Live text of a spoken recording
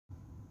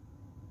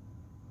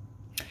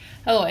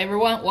Hello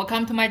everyone,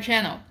 welcome to my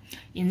channel.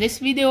 In this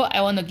video,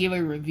 I want to give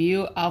a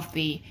review of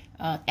the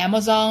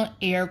Amazon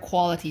air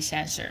quality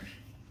sensor.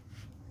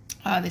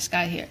 This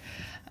guy here.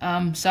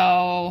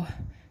 So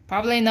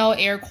probably know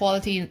air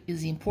quality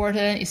is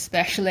important,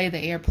 especially the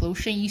air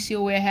pollution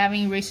issue we're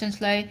having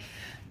recently.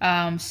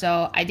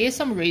 So I did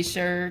some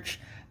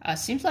research.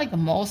 Seems like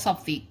most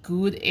of the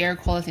good air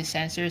quality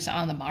sensors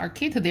on the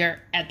market,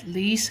 they're at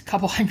least a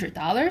couple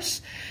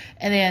 $100.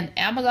 And then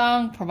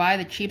Amazon provide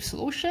a cheap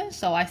solution,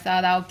 so I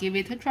thought I'll give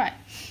it a try.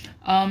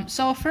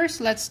 So first,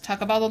 let's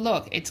talk about the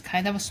look. It's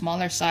kind of a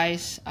smaller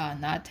size,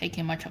 not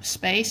taking much of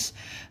space.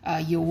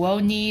 You will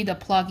need a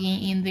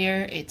plug-in in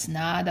there. It's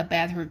not a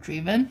battery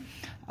driven.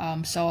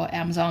 So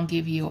Amazon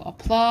give you a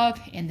plug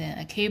and then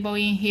a cable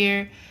in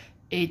here.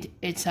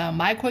 It's a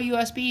micro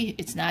USB.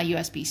 It's not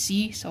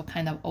USB-C, so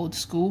kind of old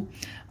school.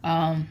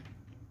 I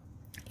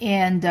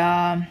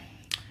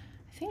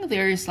think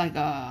there is like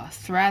a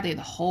threaded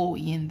hole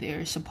in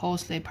there.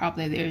 Supposedly,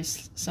 probably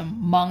there's some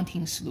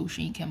mounting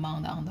solution you can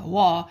mount on the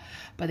wall,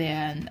 but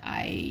then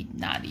I'm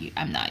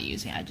not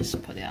using. I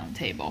just put it on the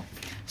table.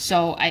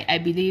 So I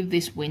believe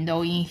this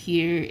window in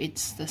here,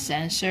 it's the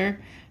sensor.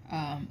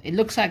 It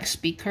looks like a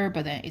speaker,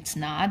 but then it's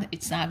not.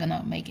 It's not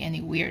gonna make any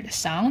weird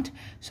sound,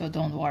 so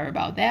don't worry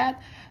about that.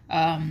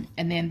 And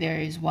then there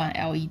is one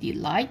LED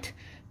light,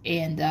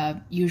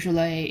 and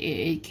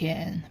usually it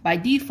can, by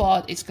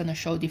default, it's gonna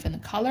show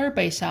different color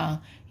based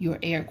on your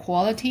air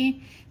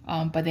quality.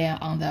 But then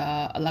on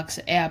the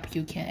Alexa app,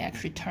 you can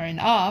actually turn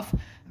it off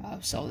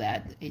so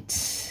that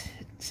it's,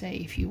 say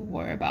if you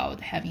worry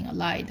about having a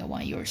light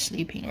when you're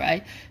sleeping,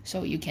 right?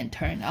 So you can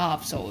turn it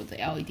off so the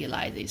LED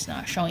light is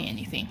not showing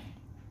anything.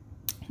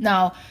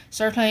 Now,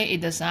 certainly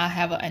it does not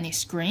have any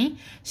screen,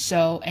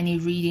 so any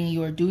reading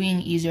you're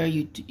doing, either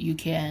you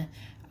can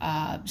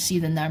see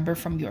the number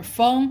from your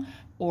phone,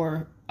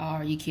 or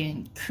you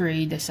can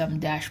create some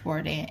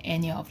dashboard in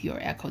any of your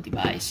Echo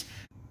device.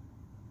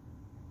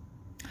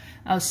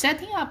 Now,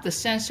 setting up the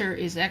sensor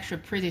is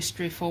actually pretty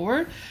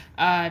straightforward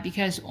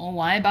because when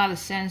I bought the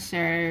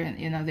sensor,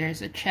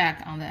 there's a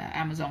check on the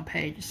Amazon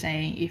page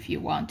saying if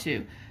you want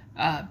to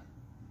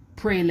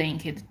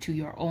pre-link it to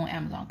your own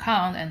Amazon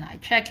account, and I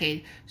check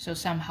it, so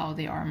somehow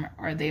they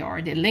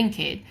already link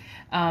it.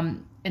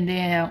 And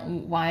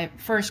then when I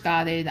first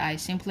got it, I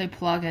simply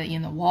plug it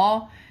in the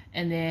wall,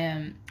 and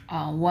then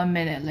 1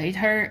 minute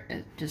later,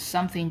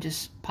 something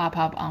just pop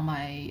up on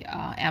my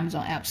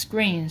Amazon app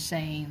screen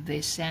saying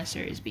this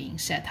sensor is being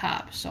set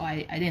up. So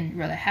I didn't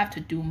really have to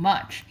do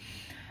much.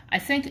 I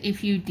think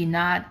if you did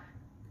not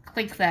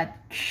click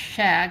that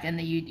check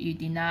and you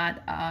did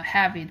not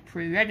have it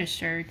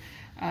pre-registered,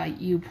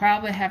 you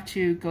probably have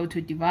to go to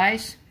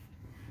device,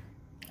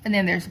 and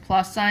then there's a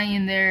plus sign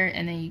in there,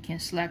 and then you can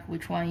select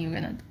which one you're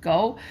gonna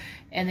go,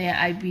 and then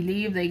I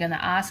believe they're gonna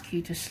ask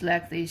you to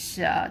select this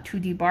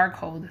 2D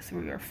barcode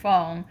through your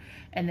phone,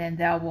 and then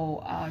that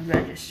will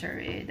register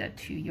it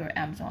to your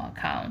Amazon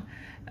account.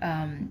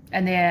 And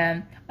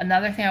then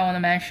another thing I want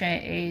to mention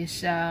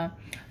is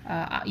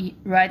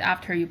right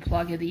after you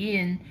plug it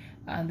in,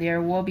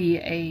 there will be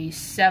a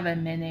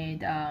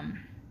 7-minute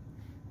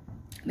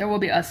there will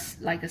be a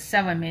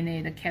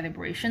 7-minute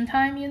calibration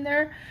time in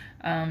there,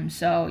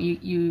 so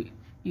you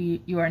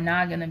are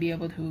not going to be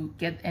able to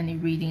get any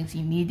readings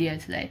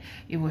immediately.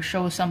 It will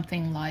show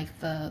something like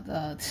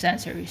the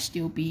sensor is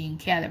still being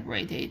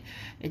calibrated.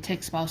 It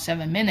takes about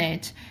 7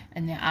 minutes,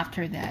 and then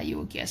after that you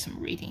will get some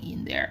reading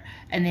in there.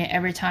 And then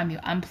every time you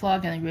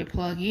unplug and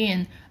replug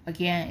in,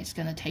 again, it's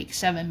going to take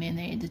 7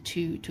 minutes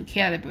to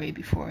calibrate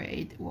before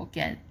it will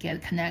get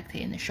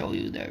connected and show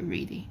you the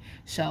reading.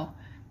 So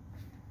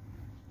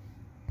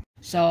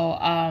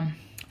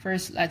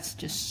first, let's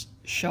just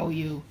show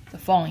you the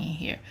phone in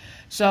here.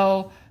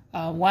 So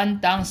one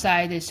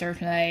downside is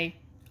certainly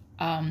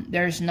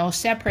there's no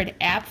separate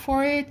app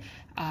for it.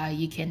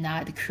 You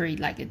cannot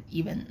create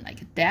even a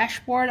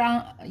dashboard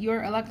on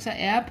your Alexa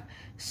app.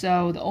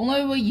 So the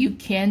only way you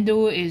can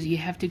do is you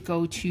have to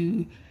go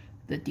to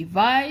the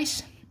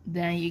device.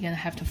 Then you're gonna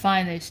have to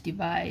find this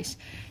device,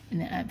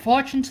 and then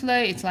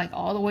unfortunately, it's like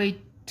all the way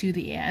to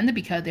the end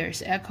because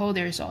there's Echo,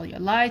 there's all your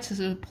lights, there's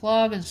a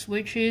plug and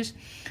switches,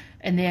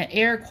 and then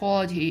air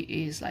quality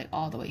is like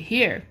all the way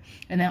here.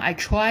 And then I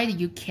tried,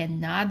 you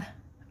cannot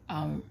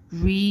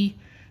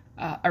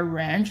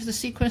arrange the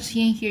sequence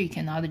in here. You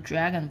cannot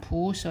drag and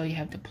pull, so you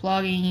have to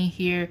plug in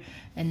here,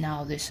 and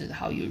now this is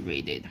how you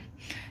read it.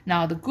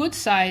 Now the good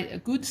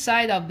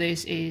side of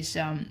this is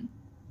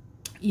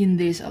in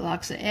this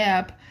Alexa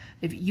app,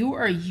 if you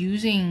are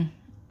using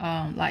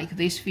like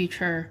this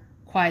feature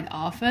quite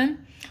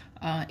often,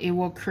 it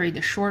will create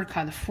a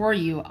shortcut for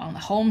you on the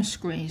home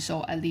screen,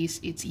 so at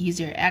least it's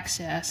easier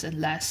access and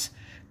less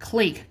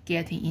click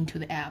getting into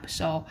the app.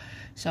 So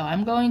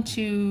I'm going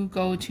to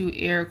go to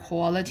air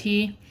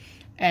quality,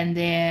 and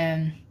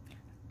then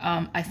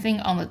I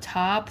think on the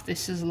top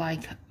this is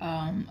like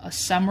a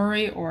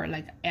summary or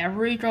like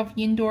average of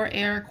indoor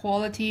air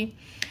quality,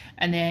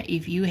 And then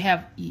if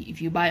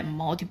you buy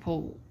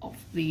multiple of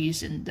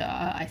these, and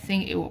I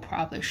think it will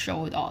probably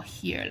show it all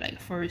here, like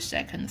first,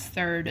 second,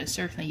 third, and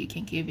certainly you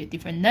can give it a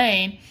different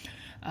name.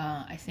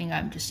 I think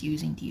I'm just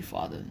using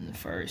default in the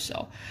first,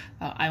 so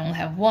I only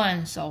have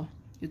one. So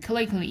you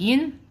click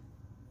in,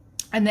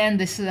 and then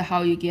this is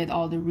how you get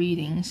all the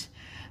readings.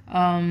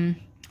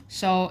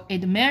 So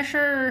it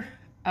measures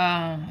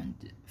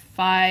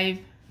five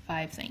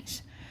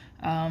things.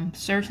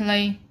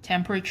 Certainly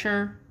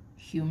temperature,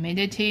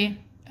 humidity,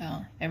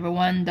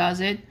 everyone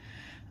does it,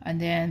 and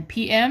then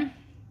PM,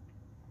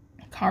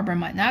 carbon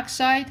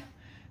monoxide,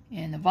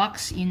 and the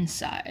Vox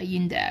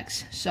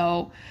index.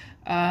 So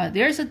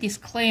there's a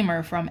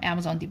disclaimer from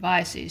Amazon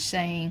devices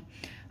saying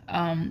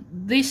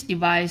this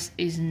device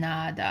is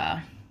not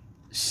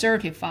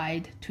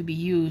certified to be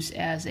used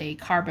as a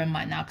carbon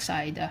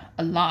monoxide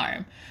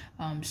alarm.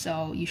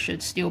 So you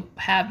should still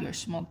have your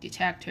smoke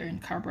detector and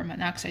carbon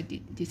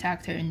monoxide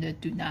detector, and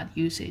do not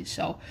use it.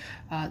 So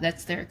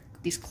that's their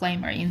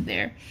disclaimer in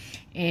there.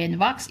 And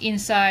Vox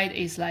inside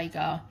is like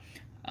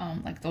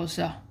those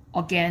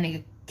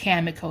organic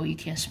chemical you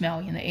can smell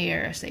in the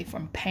air, say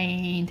from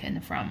paint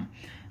and from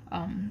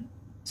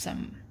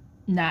some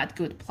not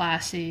good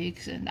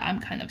plastics, and I'm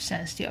kind of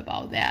sensitive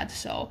about that,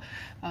 so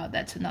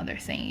that's another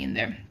thing in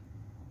there.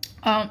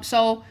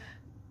 So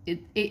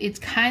it's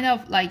kind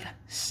of like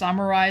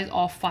summarize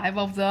all 5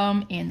 of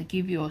them and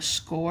give you a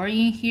score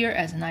in here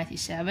as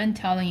 97,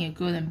 telling you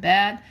good and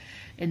bad.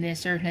 And then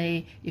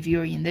certainly if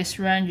you're in this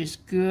range, it's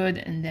good,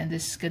 and then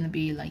this is going to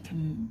be like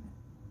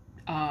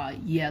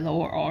yellow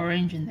or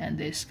orange, and then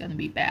this is going to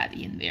be bad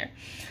in there.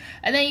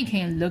 And then you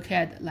can look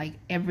at like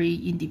every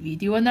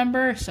individual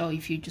number. So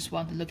if you just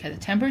want to look at the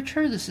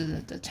temperature, this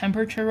is the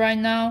temperature right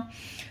now,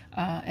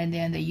 and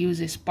then they use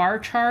this bar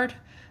chart.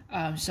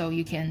 So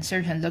you can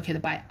certainly look at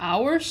it by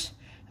hours,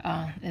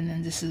 and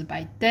then this is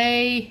by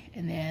day,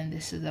 and then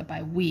this is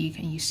by week,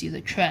 and you see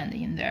the trend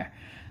in there.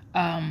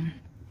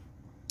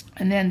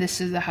 And then this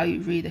is how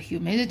you read the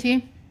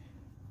humidity,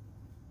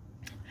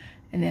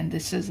 and then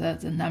this is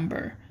the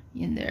number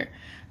in there.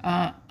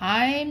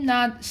 I'm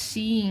not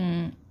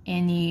seeing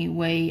any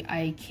way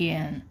I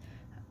can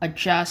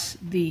adjust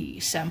the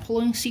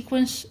sampling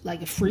sequence,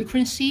 like a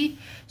frequency.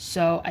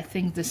 So I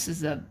think this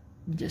is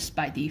just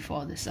by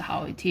default, this is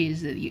how it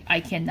is. I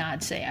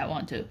cannot say I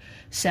want to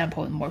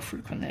sample it more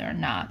frequently or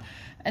not.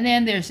 And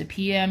then there's a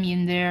PM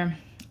in there,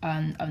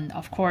 and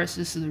of course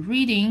this is the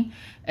reading,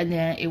 and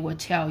then it will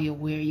tell you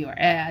where you're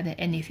at.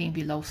 Anything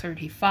below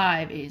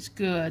 35 is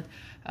good,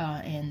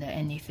 and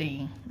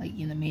anything like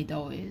in the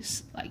middle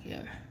is like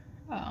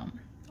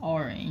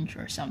orange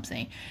or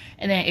something,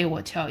 and then it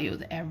will tell you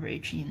the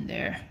average in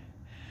there.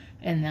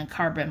 And then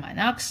carbon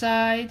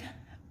monoxide,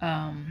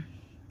 and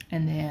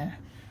then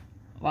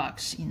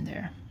Vox in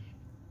there,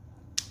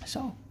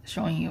 so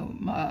showing you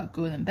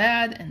good and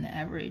bad, and the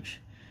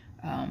average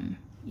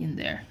in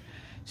there.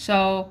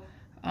 So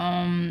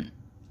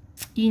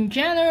in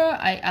general,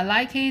 I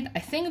like it. I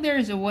think there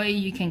is a way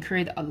you can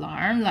create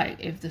alarm, like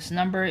if this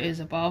number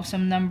is above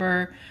some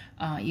number,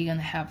 you're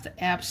gonna have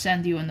the app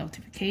send you a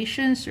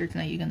notification.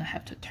 Certainly you're gonna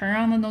have to turn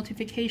on the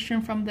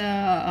notification from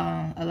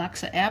the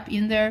Alexa app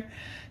in there.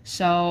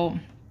 So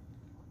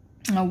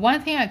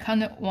one thing I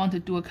kind of want to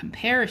do a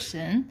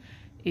comparison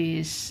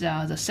is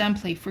the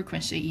sampling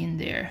frequency in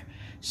there.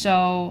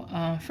 So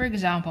for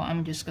example,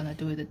 I'm just gonna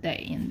do the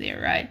day in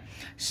there, right?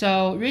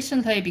 So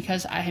recently,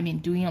 because I have been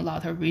doing a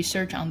lot of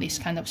research on these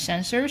kind of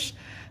sensors,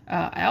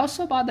 I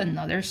also bought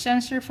another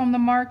sensor from the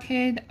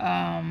market.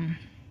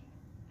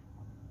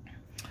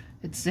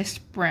 It's this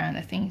brand,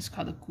 I think it's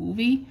called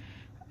Govee.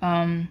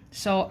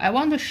 So I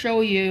want to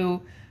show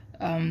you,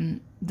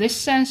 this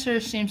sensor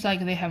seems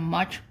like they have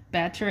much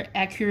better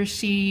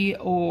accuracy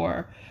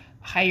or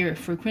higher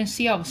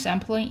frequency of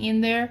sampling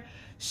in there.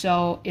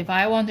 So if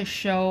I want to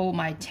show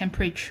my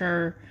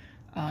temperature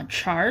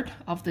chart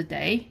of the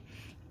day,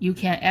 you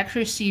can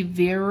actually see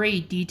very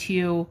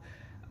detailed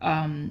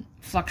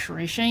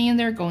fluctuation in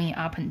there, going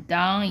up and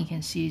down. You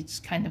can see it's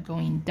kind of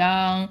going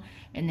down,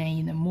 and then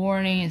in the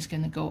morning it's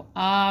going to go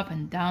up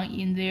and down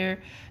in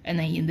there. And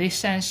then in this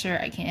sensor,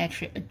 I can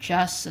actually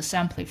adjust the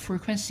sampling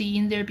frequency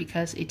in there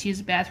because it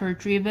is battery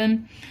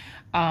driven.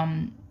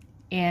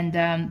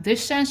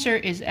 This sensor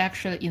is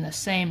actually in the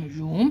same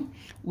room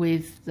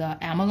with the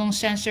Amazon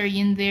sensor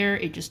in there.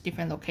 It's just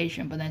different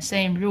location, but then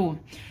same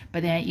room.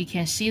 But then you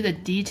can see the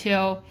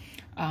detail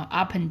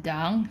up and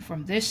down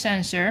from this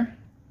sensor,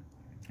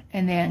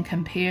 and then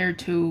compared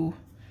to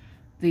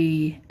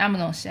the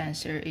Amazon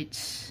sensor,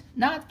 it's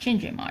not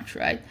changing much,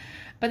 right?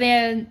 But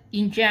then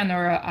in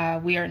general,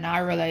 I'm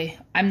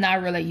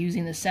not really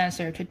using the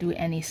sensor to do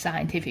any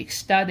scientific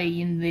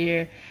study in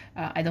there.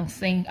 I don't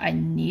think I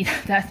need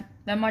that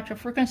much of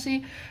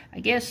frequency.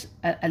 I guess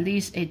at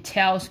least it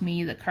tells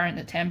me the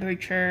current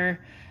temperature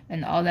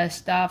and all that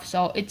stuff,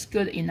 so it's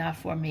good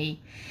enough for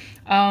me.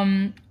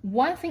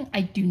 One thing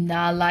I do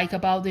not like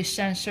about this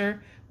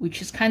sensor, which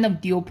is kind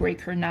of deal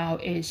breaker now,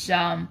 is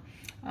I'm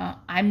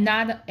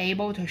not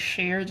able to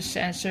share the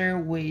sensor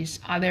with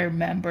other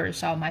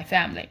members of my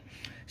family.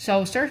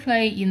 So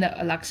certainly in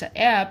the Alexa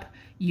app,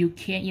 you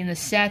can, in the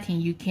setting,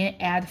 you can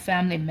add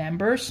family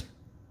members.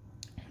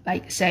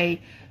 Like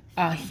say,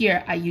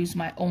 here I use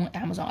my own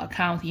Amazon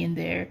account in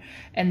there,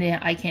 and then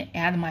I can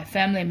add my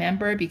family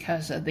member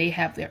because they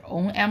have their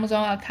own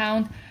Amazon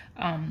account.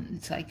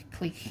 It's like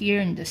click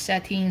here in the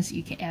settings,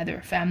 you can add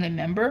their family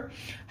member.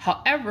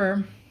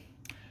 However,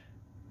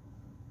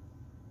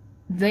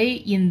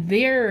 in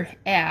their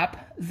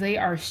app, they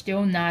are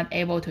still not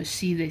able to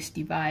see this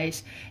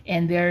device,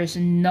 and there's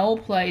no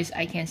place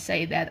I can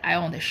say that I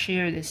want to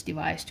share this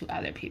device to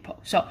other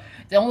people. So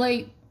the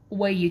only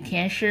way you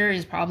can share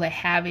is probably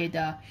have it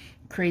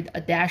create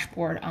a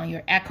dashboard on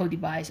your Echo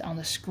device on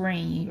the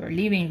screen in your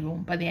living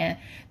room, but then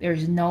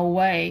there's no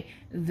way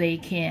they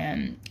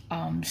can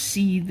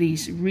see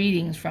these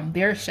readings from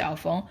their cell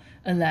phone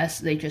unless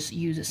they just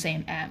use the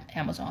same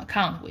Amazon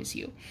account with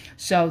you.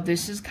 So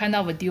this is kind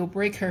of a deal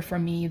breaker for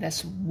me.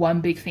 That's one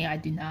big thing I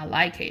do not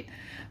like it.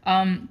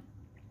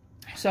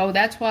 So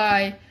that's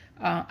why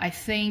I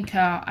think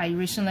I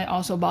recently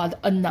also bought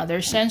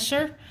another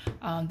sensor.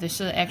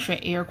 This is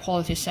actually air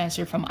quality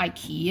sensor from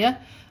IKEA.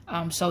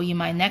 So in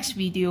my next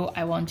video,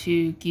 I want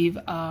to give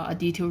a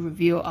detailed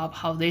review of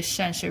how this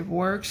sensor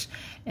works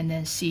and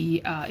then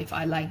see if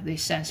I like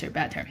this sensor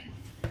better.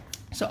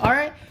 So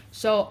alright,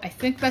 so I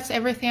think that's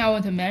everything I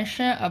want to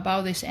mention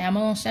about this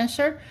Amazon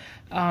sensor.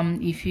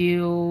 If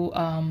you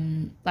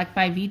like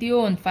my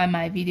video and find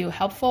my video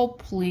helpful,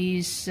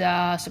 please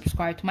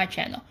subscribe to my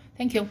channel.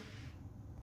 Thank you.